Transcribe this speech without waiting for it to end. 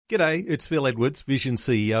G'day, it's Phil Edwards, Vision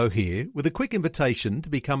CEO here, with a quick invitation to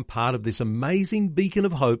become part of this amazing beacon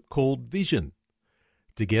of hope called Vision.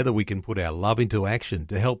 Together we can put our love into action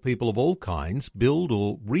to help people of all kinds build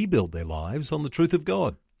or rebuild their lives on the truth of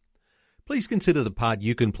God. Please consider the part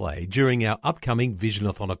you can play during our upcoming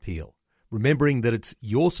Visionathon appeal, remembering that it's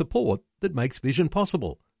your support that makes Vision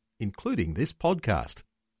possible, including this podcast.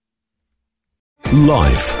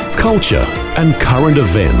 Life, culture, and current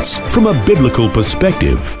events from a biblical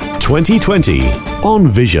perspective. 2020 on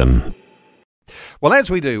Vision. Well, as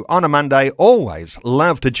we do on a Monday, always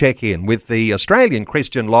love to check in with the Australian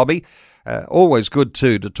Christian Lobby. Always good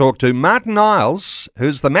to talk to Martin Iles,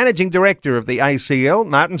 who's the Managing Director of the ACL.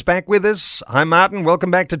 Martin's back with us. Hi, Martin. Welcome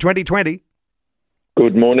back to 2020.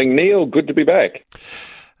 Good morning, Neil. Good to be back.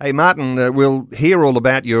 Hey, Martin, we'll hear all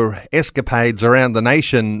about your escapades around the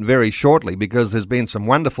nation very shortly because there's been some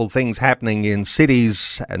wonderful things happening in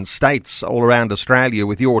cities and states all around Australia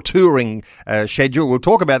with your touring schedule. We'll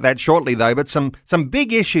talk about that shortly, though, but some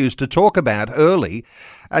big issues to talk about early.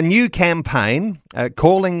 A new campaign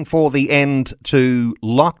calling for the end to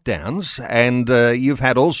lockdowns, and you've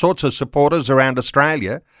had all sorts of supporters around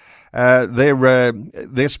Australia.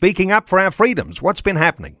 They're speaking up for our freedoms. What's been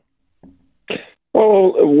happening?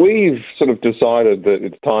 Well, we've sort of decided that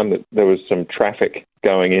it's time that there was some traffic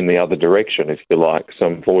going in the other direction, if you like,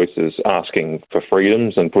 some voices asking for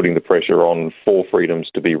freedoms and putting the pressure on for freedoms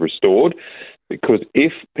to be restored. Because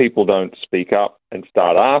if people don't speak up and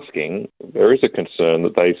start asking, there is a concern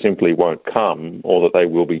that they simply won't come or that they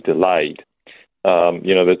will be delayed.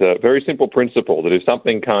 There's a very simple principle that if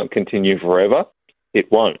something can't continue forever,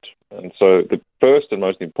 it won't. And so the first and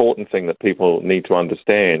most important thing that people need to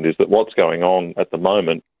understand is that what's going on at the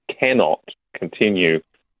moment cannot continue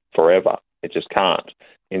forever. It just can't.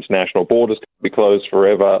 International borders can't be closed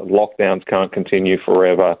forever. Lockdowns can't continue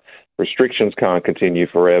forever. Restrictions can't continue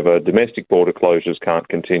forever. Domestic border closures can't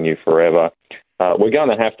continue forever. We're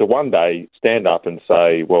going to have to one day stand up and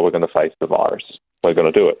say, well, we're going to face the virus. We're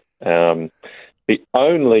going to do it. The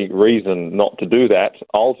only reason not to do that,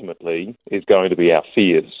 ultimately, is going to be our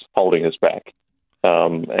fears holding us back.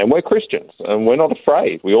 And we're Christians, and we're not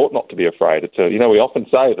afraid. We ought not to be afraid. We often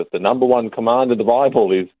say that the number one command in the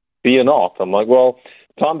Bible is fear not. I'm like, well,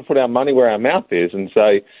 time to put our money where our mouth is and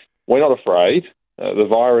say, we're not afraid. The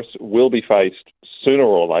virus will be faced sooner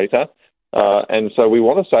or later. And so we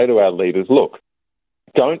want to say to our leaders, look,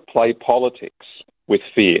 don't play politics with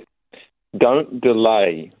fear. Don't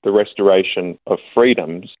delay the restoration of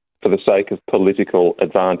freedoms for the sake of political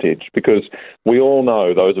advantage, because we all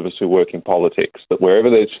know, those of us who work in politics, that wherever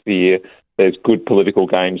there's fear, there's good political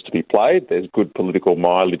games to be played, there's good political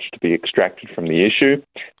mileage to be extracted from the issue.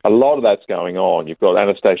 A lot of that's going on. You've got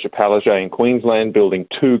Anastasia Palaszczuk in Queensland building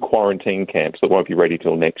 2 quarantine camps that won't be ready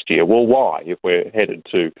till next year. Well, why, if we're headed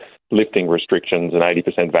to lifting restrictions and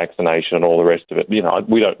 80% vaccination and all the rest of it? We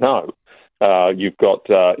don't know. You've got,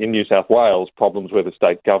 in New South Wales, problems where the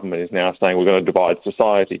state government is now saying we're going to divide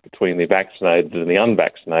society between the vaccinated and the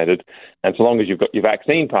unvaccinated, and so long as you've got your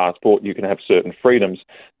vaccine passport, you can have certain freedoms.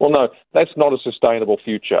 Well, no, that's not a sustainable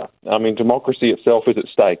future. I mean, democracy itself is at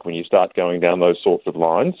stake when you start going down those sorts of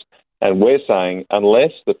lines, and we're saying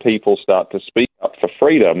unless the people start to speak up for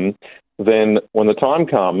freedom, then when the time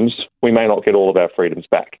comes, we may not get all of our freedoms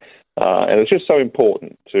back. And it's just so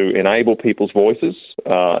important to enable people's voices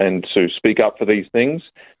and to speak up for these things.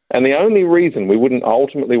 And the only reason we wouldn't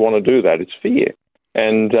ultimately want to do that is fear.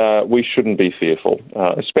 And we shouldn't be fearful,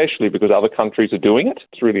 especially because other countries are doing it.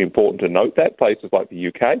 It's really important to note that. Places like the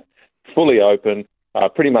UK, fully open,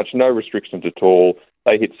 pretty much no restrictions at all.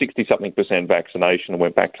 They hit 60-something% vaccination and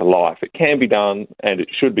went back to life. It can be done and it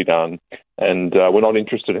should be done. And we're not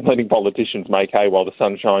interested in letting politicians make hay while the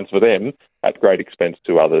sun shines for them at great expense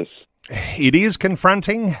to others. It is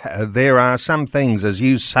confronting. There are some things, as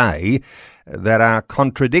you say, that are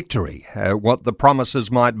contradictory, what the promises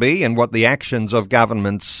might be and what the actions of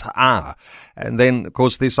governments are. And then, of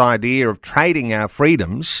course, this idea of trading our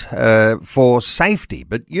freedoms for safety.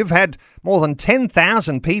 But you've had more than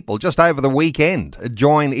 10,000 people just over the weekend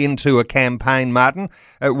join into a campaign, Martin.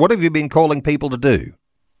 What have you been calling people to do?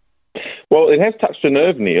 Well, it has touched a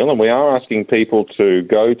nerve, Neil, and we are asking people to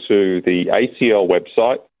go to the ACL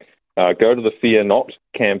website, go to the Fear Not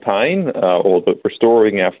campaign or the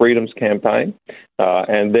Restoring Our Freedoms campaign,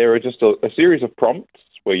 and there are just a series of prompts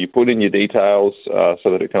where you put in your details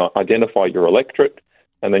so that it can identify your electorate,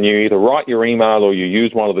 and then you either write your email or you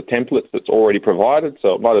use one of the templates that's already provided,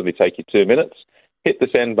 so it might only take you 2 minutes. Hit the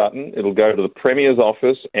send button. It'll go to the Premier's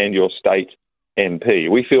office and your state MP.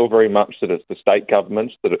 We feel very much that it's the state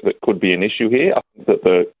governments that could be an issue here. I think that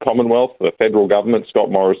the Commonwealth, the federal government, Scott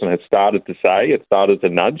Morrison has started to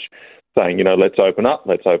nudge, saying, let's open up,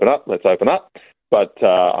 let's open up, let's open up. But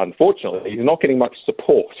unfortunately, he's not getting much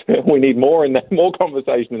support. We need more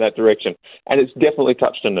conversation in that direction. And it's definitely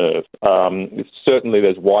touched a nerve. Certainly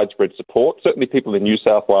there's widespread support. Certainly people in New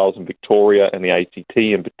South Wales and Victoria and the ACT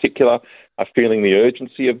in particular are feeling the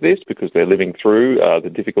urgency of this because they're living through the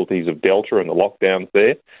difficulties of Delta and the lockdowns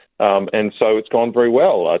there. And so it's gone very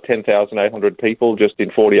well. 10,800 people just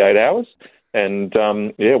in 48 hours. And,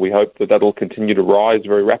 we hope that that'll continue to rise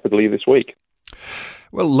very rapidly this week.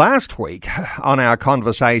 Well, last week on our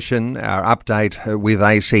conversation, our update with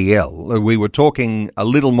ACL, we were talking a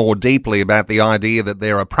little more deeply about the idea that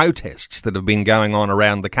there are protests that have been going on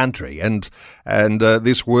around the country, and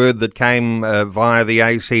this word that came via the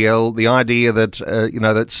ACL, the idea that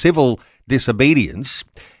that civil disobedience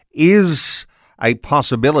is a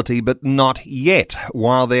possibility, but not yet,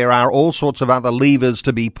 while there are all sorts of other levers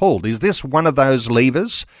to be pulled. Is this one of those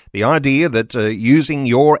levers? The idea that using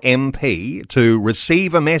your MP to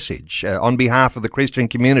receive a message on behalf of the Christian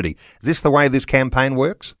community, is this the way this campaign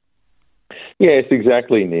works? Yes,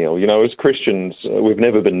 exactly, Neil. As Christians, we've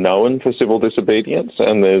never been known for civil disobedience,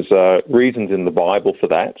 and there's reasons in the Bible for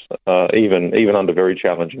that, even under very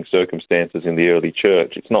challenging circumstances in the early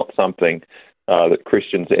church. It's not something that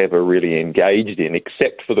Christians ever really engaged in,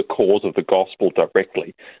 except for the cause of the gospel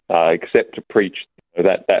directly, except to preach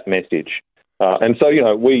that message. And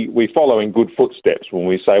so, we follow in good footsteps when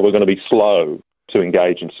we say we're going to be slow to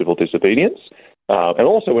engage in civil disobedience. And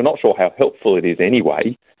also, we're not sure how helpful it is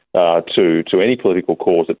anyway to any political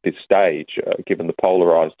cause at this stage, given the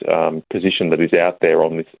polarised position that is out there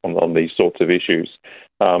on these sorts of issues.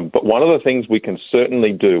 But one of the things we can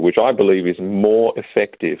certainly do, which I believe is more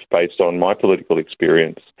effective based on my political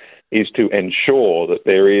experience, is to ensure that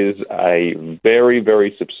there is a very,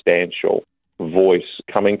 very substantial voice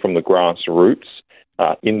coming from the grassroots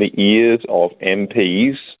in the ears of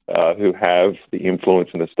MPs who have the influence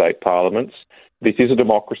in the state parliaments. This is a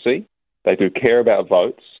democracy. They do care about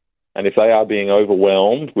votes. And if they are being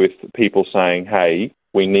overwhelmed with people saying, hey,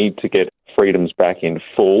 we need to get freedoms back in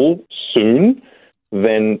full soon,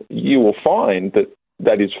 then you will find that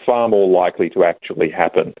that is far more likely to actually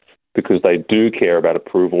happen because they do care about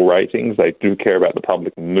approval ratings. They do care about the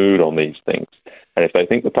public mood on these things. And if they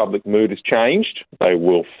think the public mood has changed, they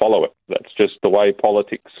will follow it. That's just the way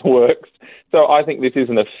politics works. So I think this is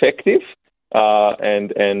an effective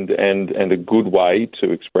and a good way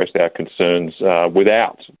to express our concerns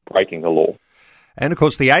without breaking the law. And, of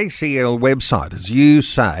course, the ACL website, as you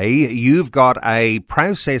say, you've got a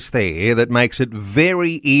process there that makes it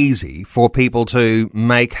very easy for people to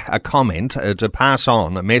make a comment, to pass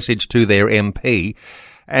on a message to their MP,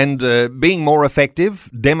 and being more effective,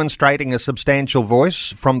 demonstrating a substantial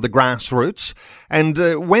voice from the grassroots. And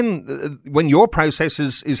when your process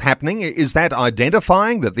is happening, is that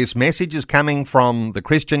identifying that this message is coming from the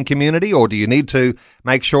Christian community, or do you need to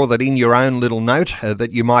make sure that in your own little note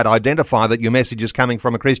that you might identify that your message is coming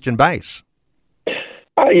from a Christian base?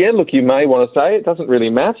 Look, you may want to say it doesn't really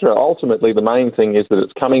matter. Ultimately, the main thing is that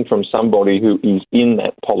it's coming from somebody who is in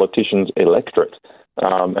that politician's electorate.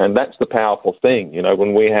 And that's the powerful thing.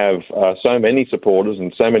 When we have so many supporters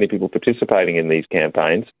and so many people participating in these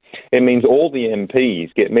campaigns, it means all the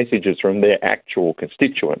MPs get messages from their actual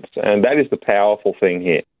constituents. And that is the powerful thing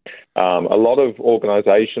here. A lot of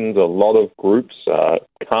organisations, a lot of groups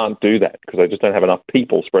can't do that because they just don't have enough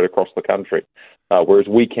people spread across the country. Whereas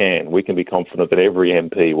we can be confident that every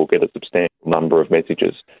MP will get a substantial number of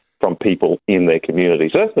messages from people in their community.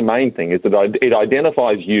 So that's the main thing, is that it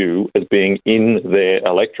identifies you as being in their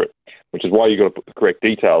electorate, which is why you've got to put the correct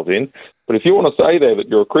details in. But if you want to say there that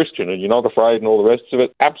you're a Christian and you're not afraid and all the rest of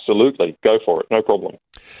it, absolutely, go for it, no problem.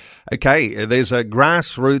 Okay, there's a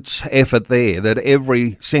grassroots effort there that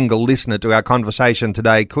every single listener to our conversation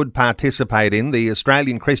today could participate in. The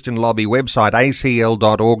Australian Christian Lobby website,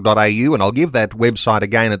 acl.org.au, and I'll give that website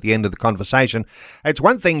again at the end of the conversation. It's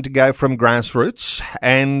one thing to go from grassroots,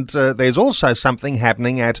 and there's also something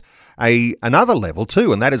happening at another level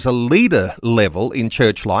too, and that is a leader level in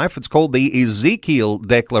church life. It's called the Ezekiel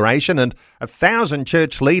Declaration, and 1,000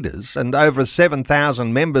 church leaders and over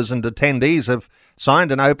 7,000 members and attendees have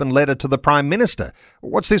signed an open letter to the Prime Minister.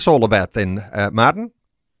 What's this all about then, Martin?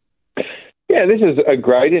 Yeah, this is a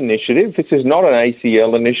great initiative. This is not an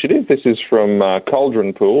ACL initiative. This is from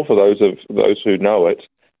Cauldron Pool, for those who know it.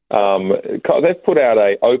 They've put out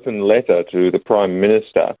an open letter to the Prime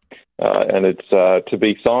Minister, and it's to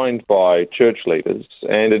be signed by church leaders,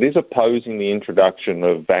 and it is opposing the introduction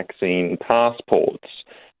of vaccine passports.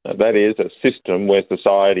 That is a system where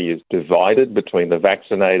society is divided between the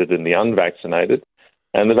vaccinated and the unvaccinated,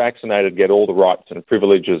 and the vaccinated get all the rights and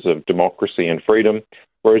privileges of democracy and freedom,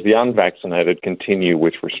 whereas the unvaccinated continue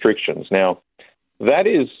with restrictions. Now,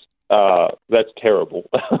 that's terrible.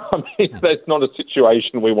 I mean, that's not a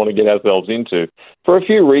situation we want to get ourselves into for a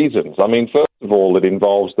few reasons. I mean, first of all, it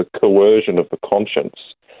involves the coercion of the conscience,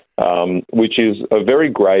 which is a very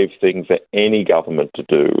grave thing for any government to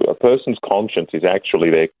do. A person's conscience is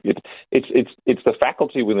actually it's the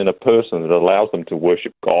faculty within a person that allows them to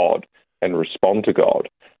worship God and respond to God.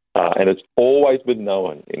 And it's always been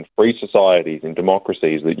known in free societies, in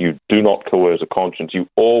democracies, that you do not coerce a conscience. You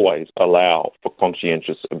always allow for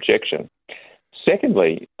conscientious objection.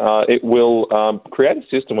 Secondly, it will create a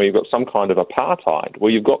system where you've got some kind of apartheid,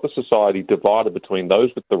 where you've got the society divided between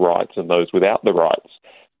those with the rights and those without the rights.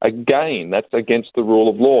 Again, that's against the rule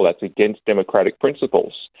of law. That's against democratic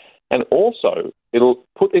principles. And also, it'll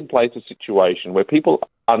put in place a situation where people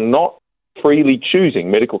are not freely choosing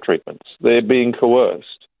medical treatments. They're being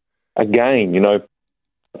coerced. Again,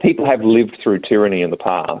 people have lived through tyranny in the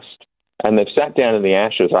past, and they've sat down in the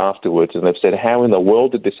ashes afterwards and they've said, how in the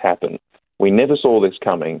world did this happen? We never saw this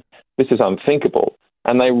coming. This is unthinkable.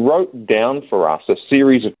 And they wrote down for us a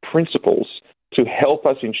series of principles to help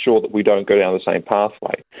us ensure that we don't go down the same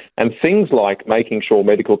pathway. And things like making sure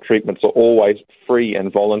medical treatments are always free and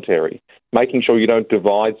voluntary, making sure you don't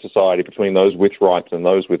divide society between those with rights and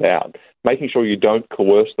those without, making sure you don't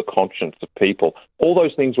coerce the conscience of people. All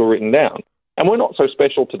those things were written down. And we're not so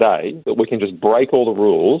special today that we can just break all the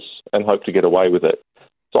rules and hope to get away with it.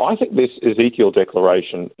 So I think this Ezekiel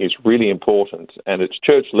declaration is really important, and it's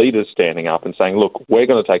church leaders standing up and saying, look, we're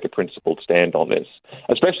going to take a principled stand on this,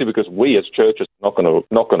 especially because we as churches are not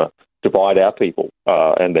going to divide our people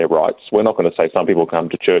and their rights. We're not going to say some people come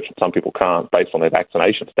to church and some people can't based on their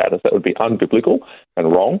vaccination status. That would be unbiblical and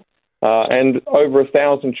wrong. And over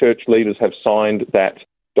 1,000 church leaders have signed that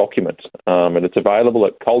document, and it's available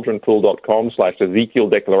at cauldronpool.com/Ezekiel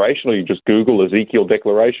Declaration, or you just Google Ezekiel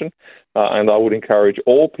Declaration, and I would encourage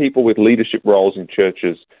all people with leadership roles in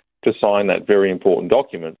churches to sign that very important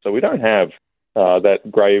document, so we don't have that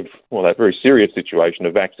very serious situation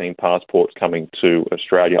of vaccine passports coming to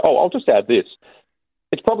Australia. Oh, I'll just add this.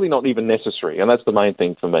 It's probably not even necessary, and that's the main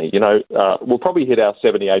thing for me. We'll probably hit our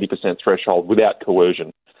 70-80% threshold without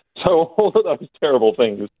coercion. So all of those terrible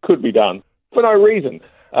things could be done for no reason.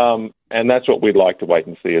 And that's what we'd like to wait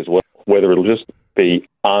and see as well, whether it'll just be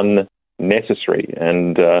unnecessary.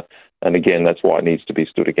 And again, that's why it needs to be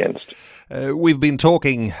stood against. We've been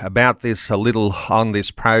talking about this a little on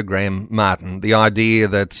this program, Martin, the idea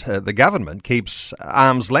that the government keeps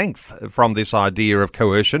arm's length from this idea of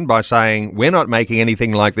coercion by saying we're not making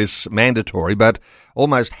anything like this mandatory, but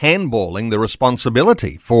almost handballing the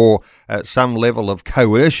responsibility for some level of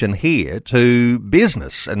coercion here to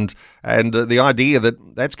business, and the idea that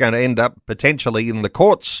that's going to end up potentially in the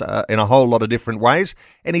courts in a whole lot of different ways.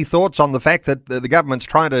 Any thoughts on the fact that the government's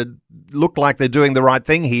trying to look like they're doing the right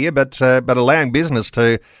thing here, but allowing business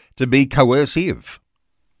to be coercive?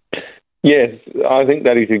 Yes, I think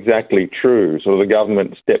that is exactly true. So the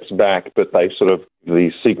government steps back, but they sort of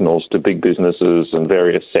these signals to big businesses and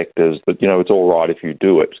various sectors that, it's all right if you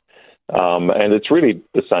do it. And it's really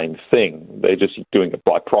the same thing. They're just doing it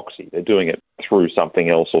by proxy. They're doing it through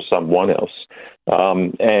something else or someone else.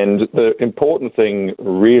 And the important thing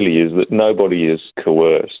really is that nobody is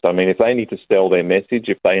coerced. I mean, if they need to sell their message,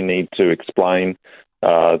 if they need to explain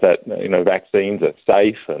that, vaccines are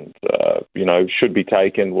safe and, should be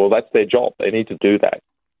taken, well, that's their job. They need to do that.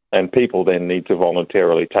 And people then need to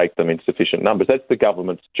voluntarily take them in sufficient numbers. That's the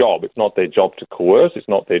government's job. It's not their job to coerce. It's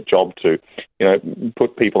not their job to,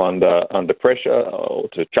 put people under pressure or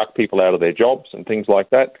to chuck people out of their jobs and things like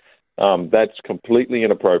that. That's completely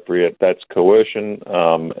inappropriate. That's coercion.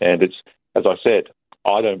 And it's, as I said,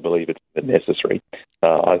 I don't believe it's necessary.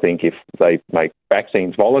 I think if they make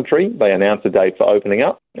vaccines voluntary, they announce a date for opening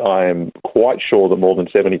up, I am quite sure that more than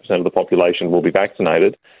 70% of the population will be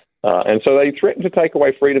vaccinated. And so they threaten to take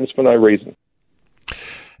away freedoms for no reason.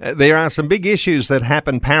 There are some big issues that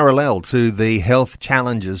happen parallel to the health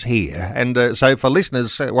challenges here. And so for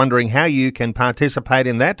listeners wondering how you can participate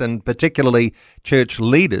in that, and particularly church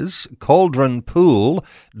leaders,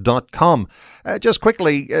 cauldronpool.com. Just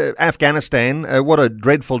quickly, Afghanistan, what a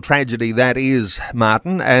dreadful tragedy that is,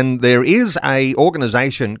 Martin. And there is a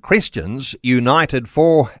organisation, Christians United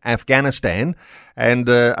for Afghanistan, and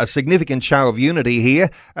a significant show of unity here.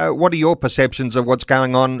 What are your perceptions of what's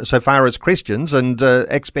going on so far as Christians and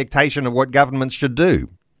expectation of what governments should do?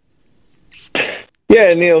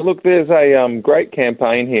 Yeah, Neil, look, there's a great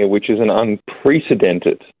campaign here which is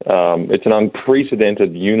it's an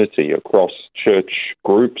unprecedented unity across church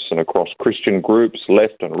groups and across Christian groups,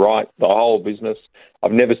 left and right, the whole business.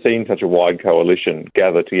 I've never seen such a wide coalition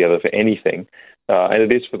gather together for anything, and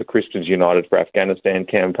it is for the Christians United for Afghanistan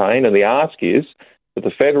campaign, and the ask is that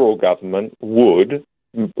the federal government would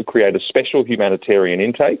create a special humanitarian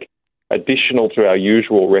intake, additional to our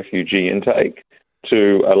usual refugee intake,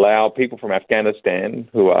 to allow people from Afghanistan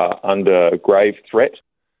who are under grave threat,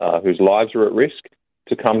 whose lives are at risk,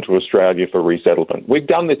 to come to Australia for resettlement. We've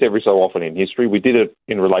done this every so often in history. We did it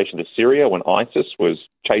in relation to Syria when ISIS was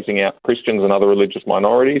chasing out Christians and other religious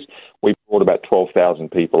minorities. We brought about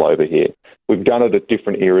 12,000 people over here. We've done it at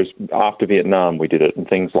different eras. After Vietnam, we did it and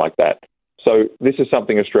things like that. So this is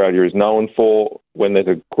something Australia is known for. When there's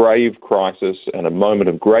a grave crisis and a moment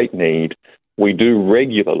of great need, we do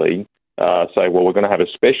regularly say, well, we're going to have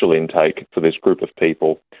a special intake for this group of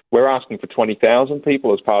people. We're asking for 20,000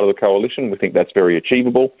 people as part of the coalition. We think that's very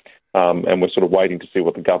achievable, and we're sort of waiting to see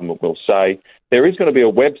what the government will say. There is going to be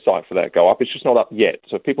a website for that go up. It's just not up yet.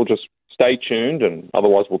 So people just stay tuned, and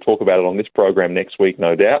otherwise we'll talk about it on this program next week,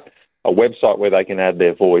 no doubt. A website where they can add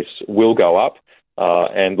their voice will go up.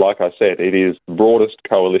 And like I said, it is the broadest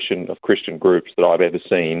coalition of Christian groups that I've ever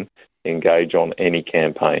seen engage on any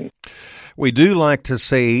campaign. We do like to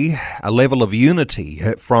see a level of unity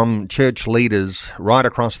from church leaders right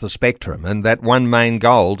across the spectrum, and that one main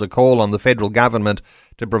goal to call on the federal government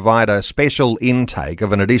to provide a special intake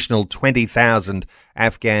of an additional 20,000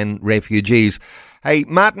 Afghan refugees. Hey,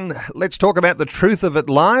 Martin, let's talk about the truth of it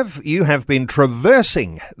live. You have been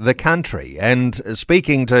traversing the country and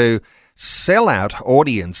speaking to sellout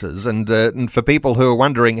audiences, and for people who are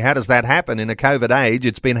wondering how does that happen in a COVID age,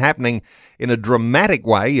 it's been happening in a dramatic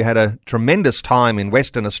way. You had a tremendous time in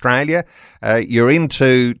Western Australia. You're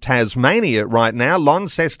into Tasmania right now,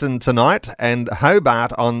 Launceston tonight, and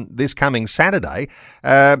Hobart on this coming Saturday.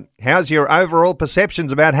 How's your overall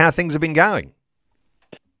perceptions about how things have been going?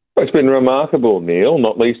 It's been remarkable, Neil,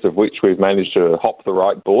 not least of which we've managed to hop the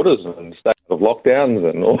right borders and stay out of lockdowns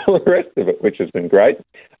and all the rest of it, which has been great.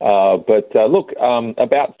 Look,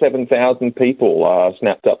 about 7,000 people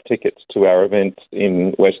snapped up tickets to our event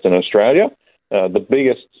in Western Australia. The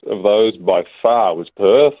biggest of those by far was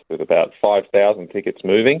Perth, with about 5,000 tickets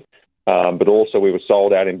moving. But also we were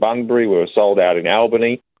sold out in Bunbury, we were sold out in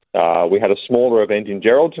Albany. We had a smaller event in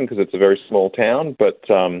Geraldton because it's a very small town, but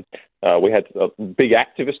we had a big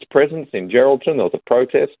activist presence in Geraldton. There was a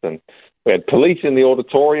protest, and we had police in the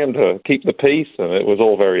auditorium to keep the peace, and it was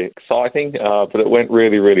all very exciting, but it went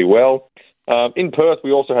really, really well. In Perth,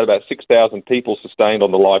 we also had about 6,000 people sustained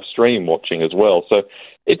on the live stream watching as well. So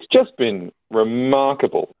it's just been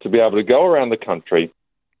remarkable to be able to go around the country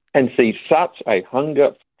and see such a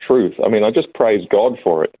hunger for truth. I mean, I just praise God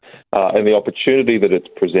for it and the opportunity that it's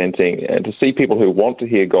presenting, and to see people who want to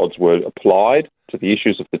hear God's word applied to the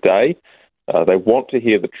issues of the day. They want to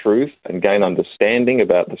hear the truth and gain understanding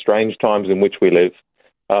about the strange times in which we live.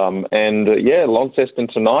 Launceston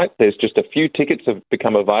tonight, there's just a few tickets have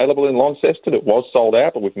become available in Launceston. It was sold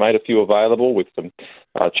out, but we've made a few available with some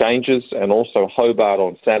changes, and also Hobart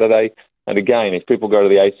on Saturday. And again, if people go to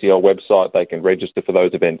the ACL website, they can register for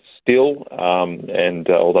those events still,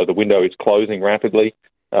 although the window is closing rapidly.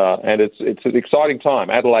 And it's an exciting time.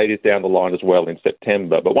 Adelaide is down the line as well in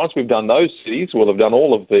September. But once we've done those cities, we'll have done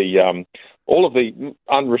all of the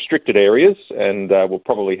unrestricted areas, and we'll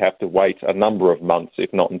probably have to wait a number of months,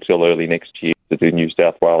 if not until early next year, to do New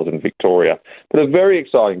South Wales and Victoria. But a very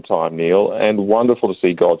exciting time, Neil, and wonderful to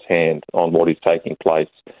see God's hand on what is taking place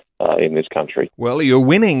in this country. Well, you're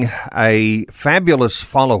winning a fabulous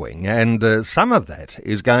following, and some of that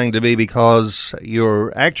is going to be because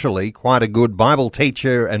you're actually quite a good Bible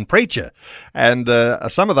teacher and preacher, and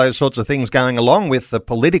some of those sorts of things going along with the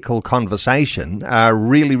political conversation are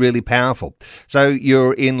really, really powerful. So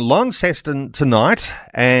you're in Launceston tonight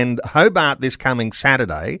and Hobart this coming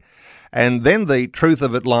Saturday, and then the Truth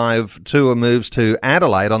of It Live tour moves to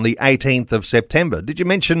Adelaide on the 18th of September. Did you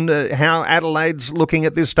mention how Adelaide's looking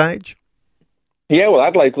at this stage? Yeah, well,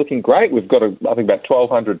 Adelaide's looking great. We've got, I think, about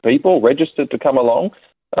 1,200 people registered to come along.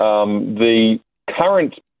 The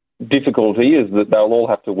current difficulty is that they'll all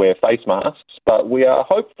have to wear face masks, but we are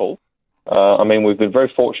hopeful. We've been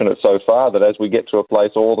very fortunate so far that as we get to a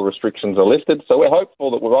place, all the restrictions are lifted. So we're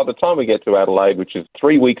hopeful that by the time we get to Adelaide, which is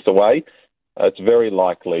 3 weeks away, it's very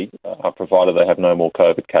likely, provided they have no more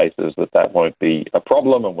COVID cases, that won't be a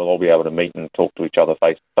problem, and we'll all be able to meet and talk to each other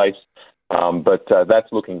face to face. But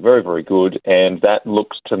that's looking very, very good, and that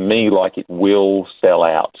looks to me like it will sell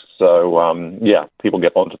out. So, people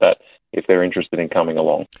get onto that if they're interested in coming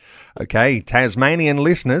along. Okay, Tasmanian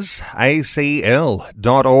listeners, acl.org.au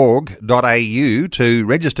to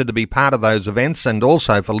register to be part of those events, and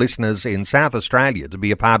also for listeners in South Australia to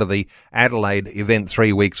be a part of the Adelaide event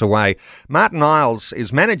 3 weeks away. Martin Iles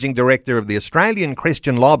is Managing Director of the Australian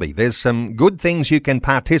Christian Lobby. There's some good things you can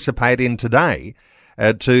participate in today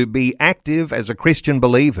to be active as a Christian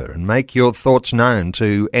believer and make your thoughts known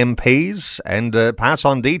to MPs and pass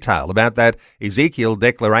on detail about that Ezekiel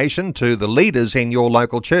declaration to the leaders in your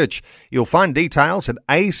local church. You'll find details at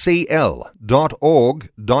acl.org.au.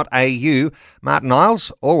 Martin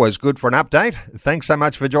Iles, always good for an update. Thanks so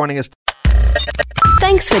much for joining us.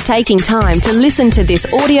 Thanks for taking time to listen to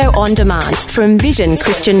this audio on demand from Vision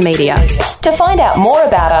Christian Media. To find out more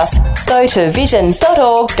about us, go to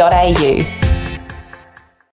vision.org.au.